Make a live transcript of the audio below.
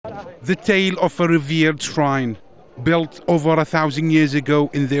The tale of a revered shrine built over 1,000 years ago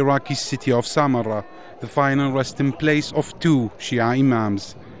in the Iraqi city of Sammara, the final resting place of two Shia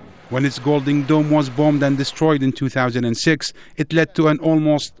imams. When its golden dome was bombed and destroyed in 2006, it led to an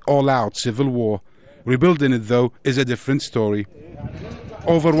almost all-out civil war. Rebuilding it, though, is a different story.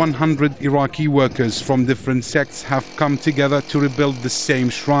 Over 100 Iraqi workers from different sects have come together to rebuild the same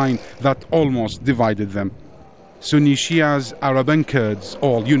shrine that almost divided them. Sunni Shias, Arab and Kurds,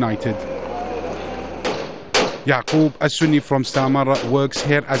 all united. Yaqub, a Sunni from Sammara, works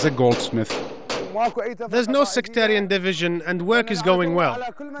here as a goldsmith. There's no sectarian division and work is going well.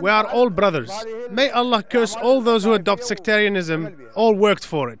 We are all brothers. May Allah curse all those who adopt sectarianism. All worked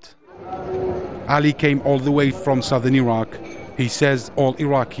for it. Ali came all the way from southern Iraq. He says all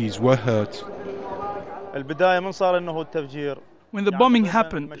Iraqis were hurt. When the bombing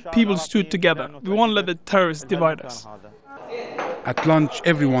happened, people stood together. We won't let the terrorists divide us. At lunch,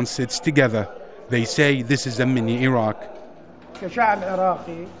 everyone sits together. They say this is a mini Iraq.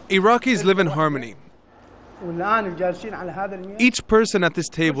 Iraqis live in harmony. Each person at this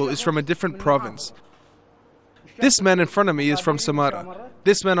table is from a different province. This man in front of me is from Sammara.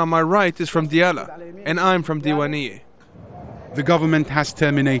 This man on my right is from Diyala, and I'm from Diwaniyeh. The government has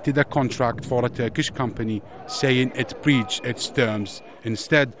terminated a contract for a Turkish company, saying it breached its terms.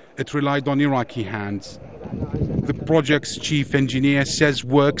 Instead, it relied on Iraqi hands. The project's chief engineer says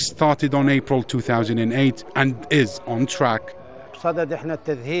work started on April 2008 and is on track.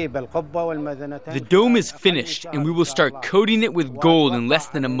 The dome is finished and we will start coating it with gold in less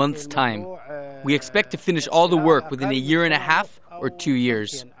than a month's time. We expect to finish all the work within a year and a half or 2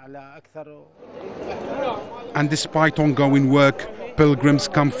 years. And despite ongoing work, pilgrims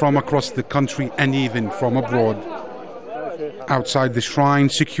come from across the country and even from abroad. Outside the shrine,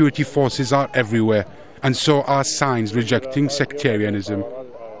 security forces are everywhere, and so are signs rejecting sectarianism.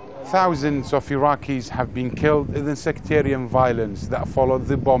 Thousands of Iraqis have been killed in the sectarian violence that followed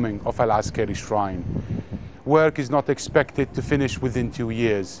the bombing of Al-Askari shrine. Work is not expected to finish within 2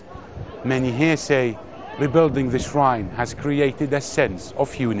 years. Many here say rebuilding the shrine has created a sense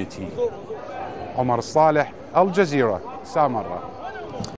of unity. Omar Al-Saleh, Al Jazeera, Sammara.